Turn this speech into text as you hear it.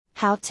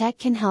How tech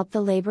can help the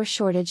labor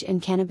shortage in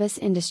cannabis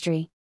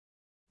industry.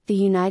 The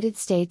United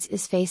States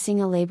is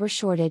facing a labor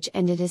shortage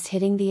and it is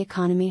hitting the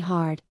economy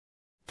hard.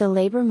 The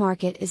labor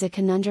market is a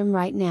conundrum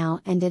right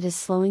now and it is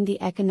slowing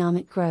the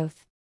economic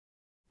growth.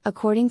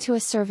 According to a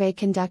survey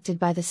conducted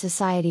by the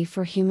Society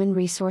for Human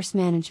Resource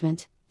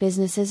Management,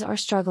 businesses are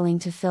struggling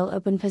to fill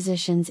open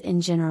positions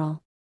in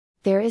general.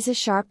 There is a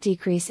sharp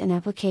decrease in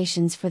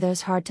applications for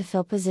those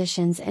hard-to-fill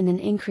positions and an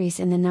increase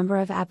in the number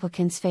of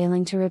applicants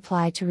failing to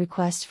reply to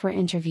requests for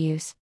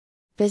interviews.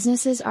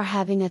 Businesses are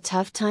having a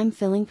tough time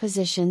filling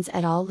positions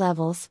at all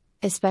levels,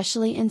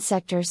 especially in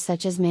sectors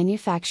such as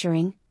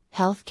manufacturing,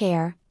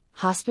 healthcare,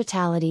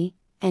 hospitality,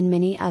 and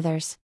many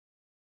others.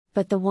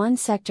 But the one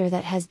sector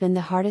that has been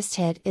the hardest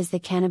hit is the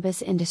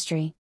cannabis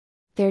industry.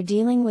 They're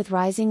dealing with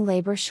rising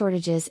labor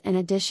shortages in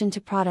addition to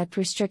product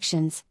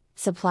restrictions,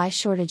 supply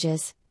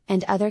shortages,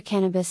 and other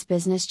cannabis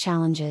business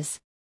challenges.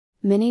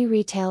 Many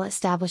retail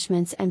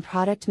establishments and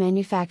product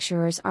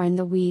manufacturers are in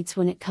the weeds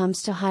when it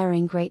comes to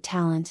hiring great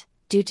talent,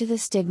 due to the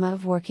stigma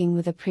of working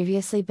with a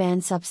previously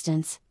banned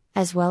substance,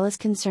 as well as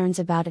concerns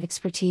about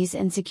expertise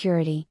and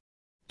security.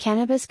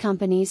 Cannabis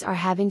companies are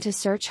having to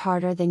search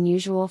harder than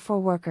usual for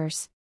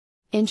workers.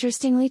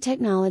 Interestingly,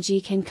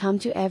 technology can come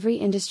to every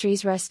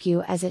industry's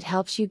rescue as it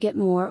helps you get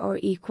more or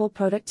equal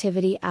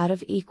productivity out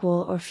of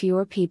equal or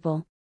fewer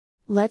people.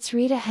 Let's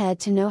read ahead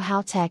to know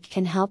how tech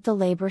can help the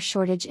labor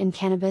shortage in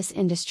cannabis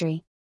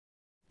industry.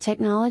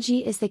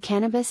 Technology is the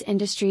cannabis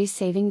industry's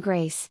saving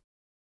grace.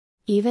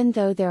 Even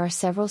though there are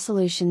several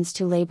solutions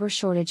to labor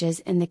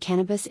shortages in the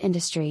cannabis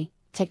industry,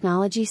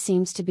 technology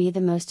seems to be the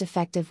most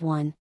effective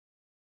one.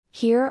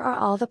 Here are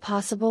all the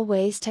possible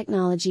ways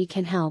technology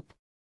can help.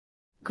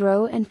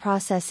 Grow and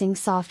processing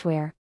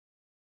software.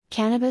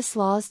 Cannabis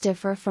laws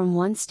differ from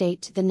one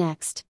state to the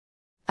next.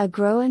 A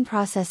grow and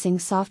processing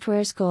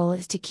software's goal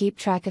is to keep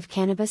track of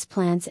cannabis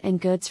plants and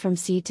goods from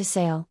seed to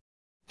sale.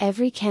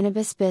 Every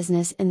cannabis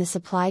business in the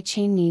supply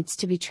chain needs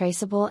to be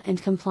traceable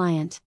and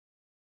compliant.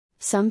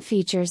 Some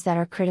features that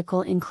are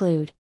critical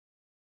include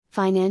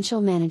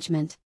financial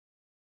management.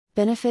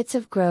 Benefits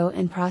of grow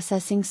and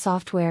processing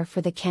software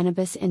for the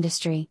cannabis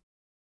industry.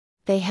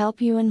 They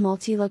help you in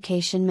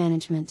multi-location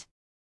management.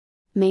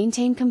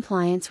 Maintain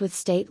compliance with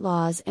state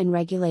laws and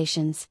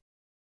regulations.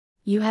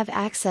 You have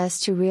access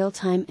to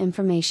real-time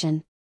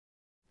information.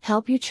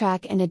 Help you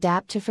track and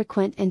adapt to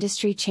frequent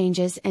industry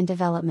changes and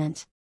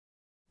development.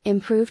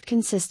 Improved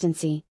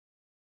consistency.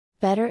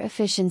 Better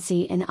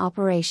efficiency in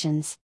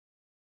operations.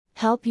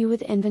 Help you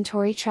with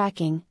inventory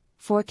tracking,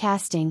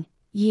 forecasting,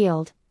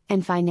 yield,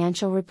 and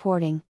financial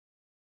reporting.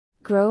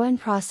 Grow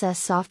and process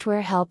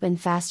software help in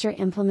faster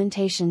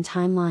implementation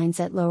timelines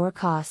at lower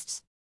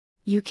costs.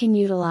 You can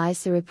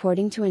utilize the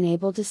reporting to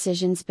enable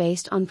decisions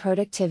based on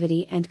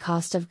productivity and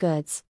cost of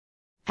goods.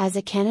 As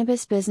a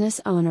cannabis business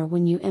owner,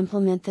 when you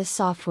implement this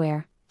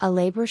software, a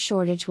labor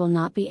shortage will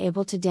not be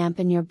able to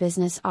dampen your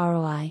business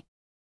ROI.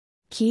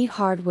 Key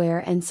hardware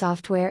and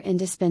software in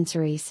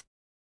dispensaries.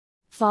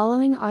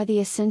 Following are the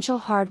essential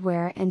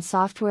hardware and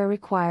software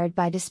required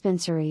by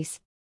dispensaries.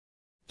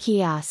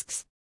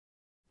 Kiosks.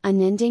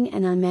 Unending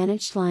and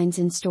unmanaged lines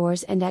in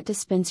stores and at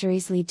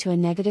dispensaries lead to a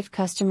negative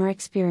customer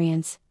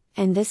experience,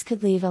 and this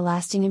could leave a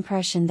lasting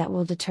impression that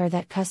will deter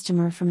that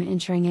customer from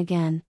entering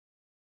again.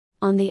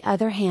 On the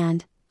other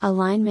hand, a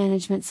line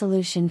management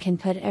solution can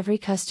put every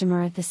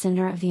customer at the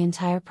center of the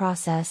entire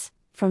process,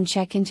 from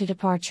check-in to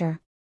departure.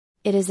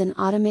 It is an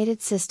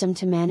automated system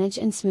to manage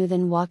and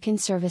smoothen walk-in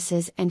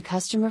services and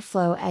customer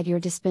flow at your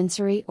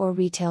dispensary or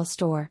retail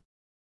store.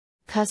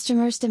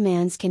 Customers'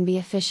 demands can be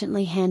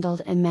efficiently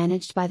handled and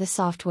managed by the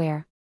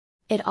software.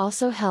 It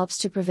also helps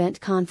to prevent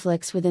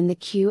conflicts within the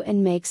queue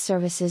and makes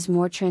services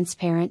more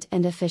transparent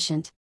and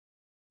efficient.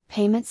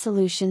 Payment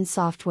solution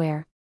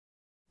software.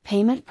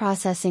 Payment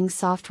processing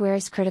software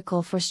is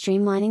critical for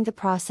streamlining the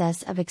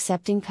process of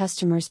accepting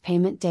customers'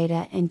 payment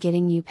data and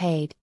getting you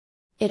paid.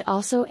 It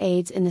also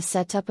aids in the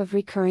setup of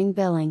recurring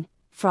billing,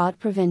 fraud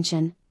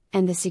prevention,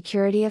 and the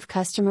security of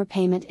customer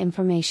payment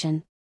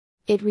information.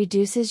 It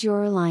reduces your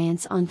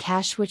reliance on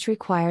cash, which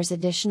requires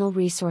additional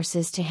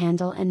resources to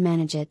handle and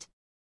manage it.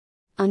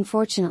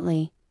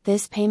 Unfortunately,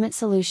 this payment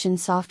solution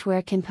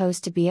software can pose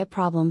to be a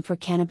problem for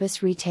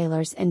cannabis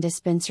retailers and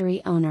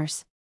dispensary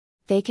owners.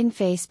 They can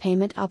face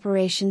payment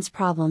operations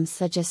problems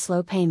such as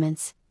slow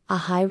payments, a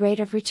high rate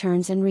of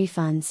returns and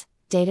refunds,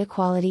 data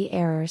quality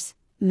errors,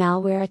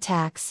 malware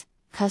attacks,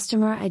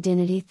 customer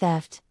identity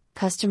theft,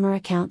 customer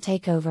account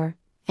takeover,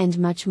 and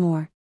much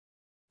more.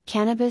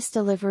 Cannabis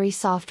delivery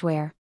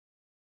software.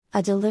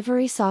 A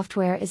delivery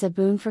software is a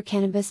boon for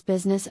cannabis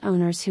business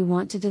owners who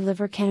want to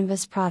deliver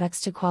cannabis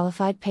products to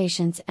qualified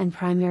patients and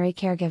primary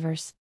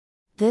caregivers.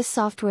 This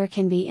software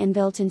can be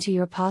inbuilt into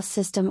your POS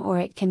system or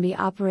it can be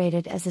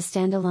operated as a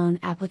standalone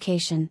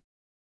application.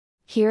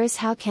 Here is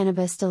how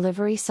cannabis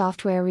delivery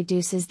software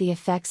reduces the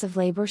effects of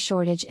labor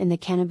shortage in the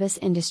cannabis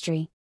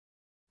industry.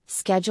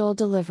 Schedule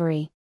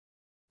delivery.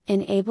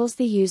 Enables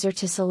the user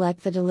to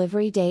select the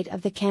delivery date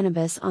of the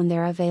cannabis on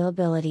their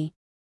availability.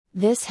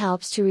 This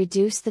helps to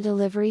reduce the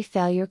delivery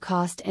failure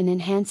cost and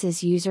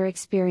enhances user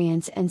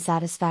experience and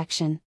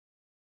satisfaction.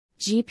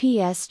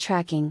 GPS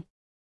tracking.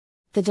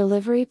 The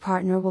delivery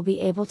partner will be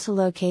able to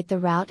locate the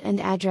route and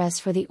address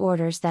for the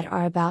orders that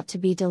are about to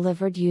be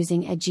delivered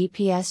using a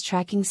GPS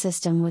tracking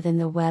system within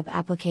the web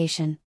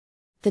application.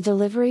 The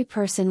delivery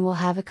person will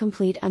have a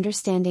complete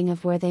understanding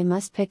of where they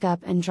must pick up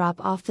and drop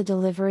off the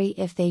delivery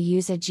if they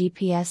use a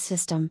GPS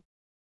system.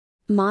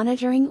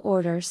 Monitoring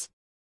orders.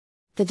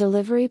 The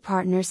delivery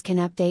partners can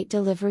update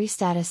delivery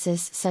statuses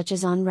such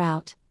as en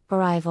route,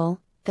 arrival,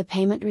 the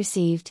payment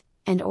received,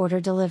 and order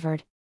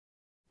delivered.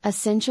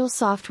 Essential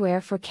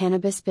software for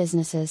cannabis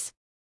businesses.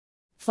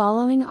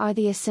 Following are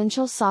the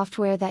essential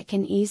software that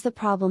can ease the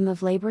problem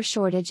of labor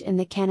shortage in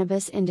the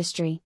cannabis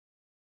industry.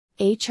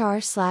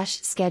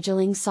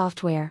 HR/scheduling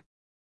software.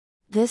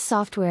 This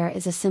software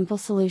is a simple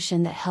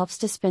solution that helps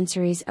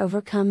dispensaries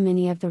overcome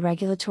many of the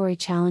regulatory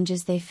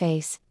challenges they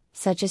face,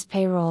 such as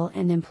payroll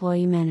and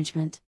employee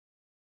management.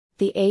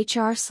 The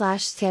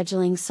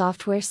HR/scheduling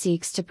software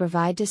seeks to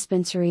provide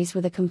dispensaries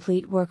with a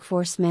complete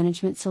workforce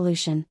management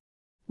solution.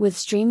 With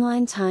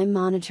streamlined time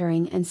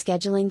monitoring and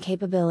scheduling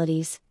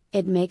capabilities,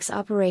 it makes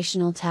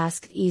operational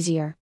tasks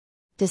easier.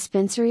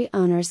 Dispensary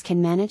owners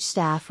can manage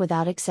staff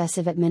without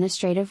excessive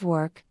administrative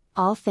work,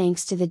 all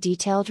thanks to the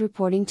detailed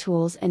reporting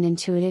tools and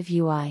intuitive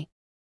UI.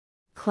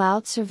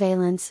 Cloud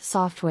surveillance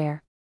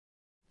software.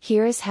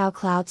 Here is how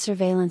cloud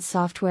surveillance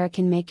software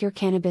can make your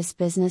cannabis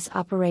business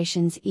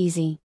operations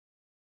easy.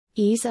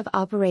 Ease of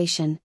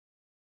operation.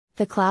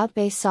 The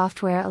cloud-based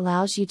software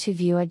allows you to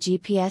view a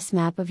GPS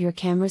map of your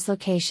camera's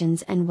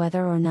locations and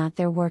whether or not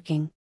they're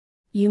working.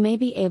 You may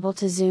be able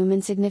to zoom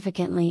in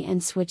significantly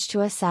and switch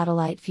to a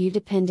satellite view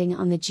depending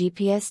on the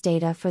GPS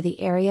data for the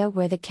area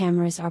where the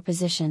cameras are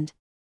positioned.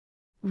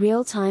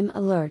 Real-time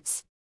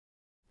alerts.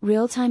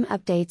 Real-time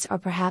updates are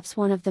perhaps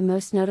one of the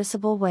most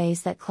noticeable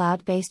ways that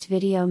cloud-based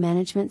video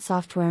management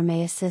software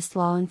may assist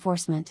law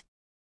enforcement.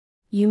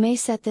 You may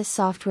set this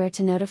software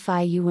to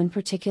notify you when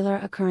particular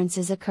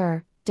occurrences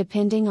occur,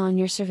 depending on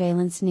your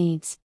surveillance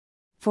needs.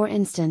 For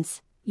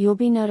instance, you'll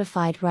be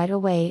notified right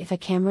away if a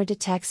camera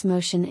detects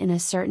motion in a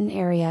certain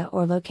area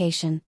or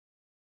location.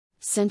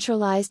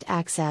 Centralized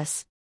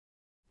access.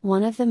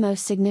 One of the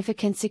most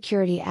significant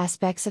security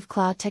aspects of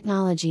cloud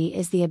technology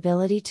is the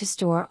ability to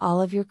store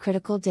all of your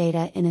critical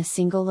data in a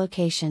single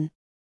location.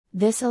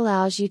 This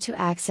allows you to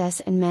access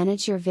and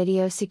manage your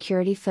video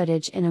security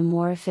footage in a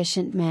more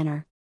efficient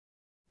manner.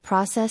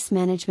 Process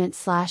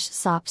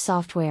management/SOP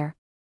software.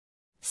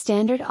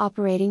 Standard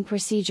operating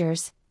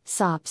procedures,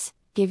 SOPs,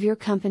 give your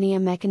company a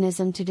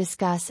mechanism to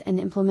discuss and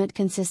implement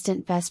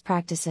consistent best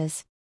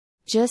practices.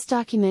 Just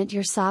document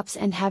your SOPs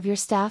and have your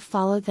staff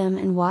follow them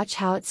and watch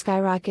how it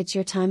skyrockets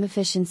your time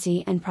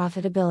efficiency and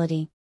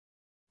profitability.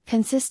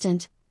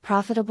 Consistent,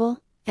 profitable,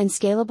 and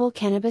scalable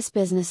cannabis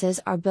businesses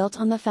are built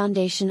on the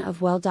foundation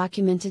of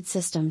well-documented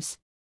systems.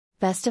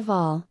 Best of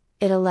all,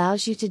 it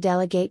allows you to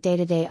delegate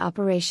day-to-day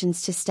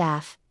operations to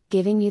staff,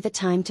 giving you the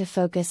time to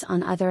focus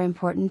on other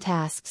important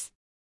tasks.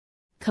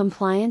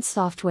 Compliance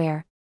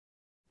software.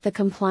 The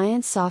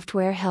compliance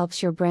software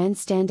helps your brand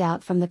stand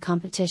out from the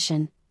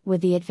competition, with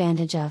the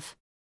advantage of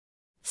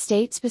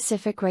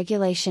state-specific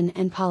regulation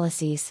and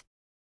policies,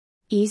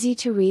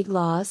 easy-to-read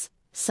laws,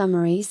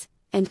 summaries,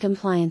 and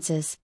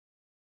compliances,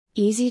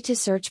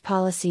 easy-to-search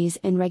policies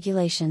and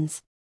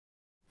regulations,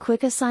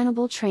 quick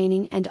assignable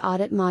training and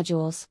audit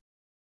modules,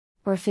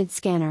 ORFID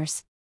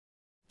scanners.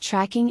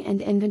 Tracking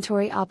and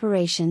inventory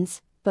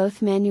operations,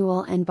 both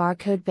manual and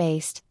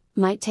barcode-based,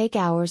 might take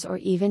hours or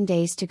even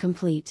days to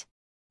complete.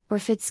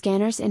 ORFID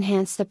scanners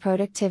enhance the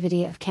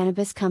productivity of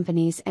cannabis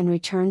companies and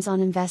returns on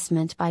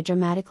investment by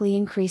dramatically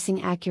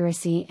increasing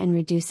accuracy and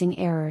reducing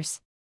errors.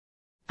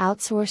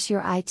 Outsource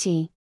your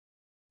IT.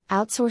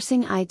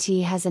 Outsourcing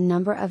IT has a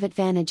number of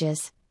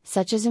advantages,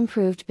 such as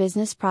improved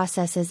business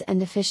processes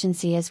and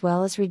efficiency as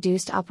well as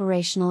reduced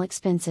operational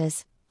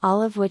expenses,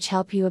 all of which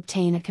help you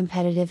obtain a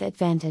competitive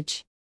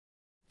advantage.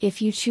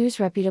 If you choose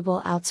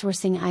reputable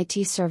outsourcing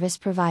IT service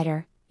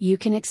provider, you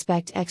can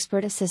expect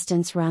expert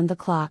assistance round the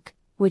clock,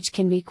 which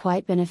can be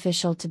quite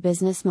beneficial to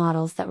business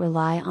models that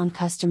rely on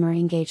customer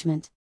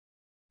engagement.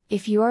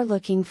 If you are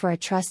looking for a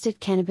trusted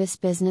cannabis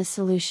business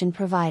solution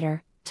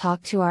provider,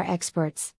 talk to our experts.